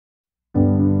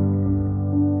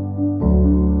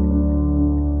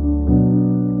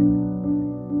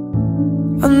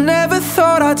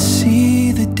I'd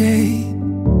see the day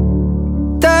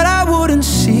that I wouldn't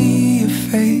see your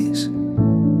face.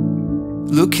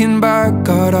 Looking back,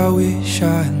 God, I wish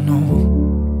I had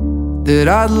known that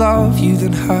I'd love you,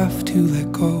 then have to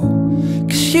let go.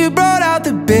 'Cause you brought out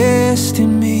the best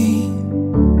in me.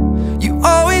 You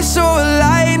always saw a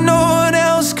light no one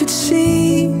else could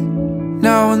see.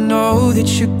 Now I know that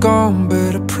you're gone,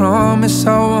 but I promise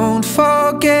I won't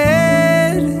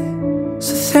forget.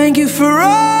 So thank you for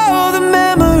all the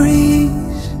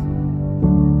memories,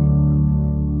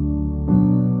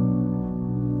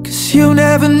 'cause you'll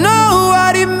never know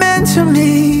what it meant to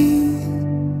me.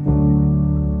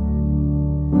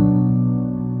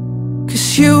 'Cause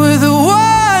you were the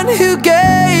one who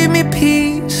gave me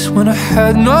peace when I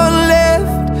had none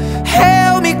left,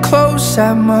 held me close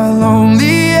at my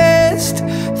loneliest.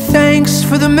 Thanks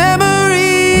for the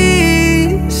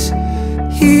memories.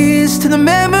 Here's to the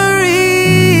memories.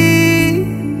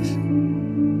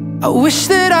 I wish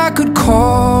that I could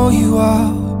call you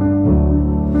up,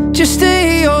 just to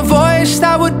hear your voice,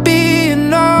 that would be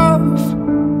enough.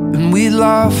 And we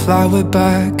laugh like we're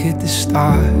back at the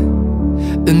start,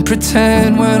 and pretend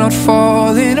we're not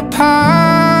falling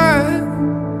apart.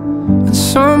 And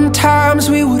sometimes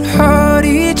we would hurt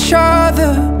each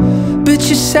other, but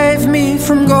you saved me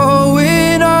from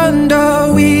going under.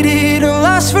 We didn't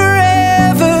last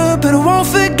forever, but I won't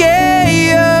forget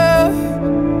you.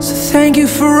 So thank you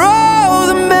for all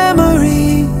the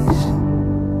memories,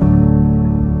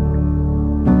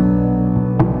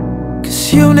 'cause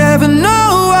you'll never know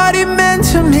what it meant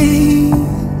to me.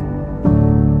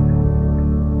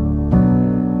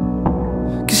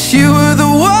 'Cause you were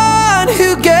the one who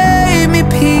gave me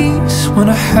peace when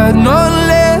I had none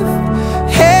left,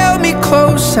 held me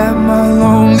close at my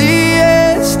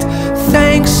loneliest.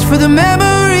 Thanks for the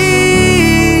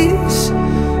memories.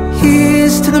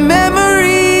 Here's to the memories.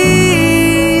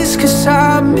 'Cause I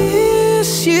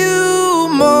miss you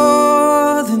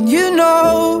more than you know,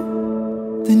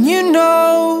 than you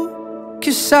know.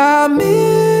 'Cause I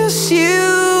miss you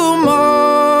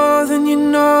more than you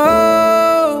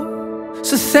know.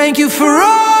 So thank you for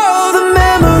all the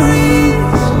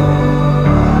memories,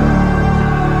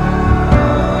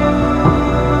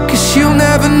 'cause you'll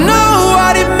never know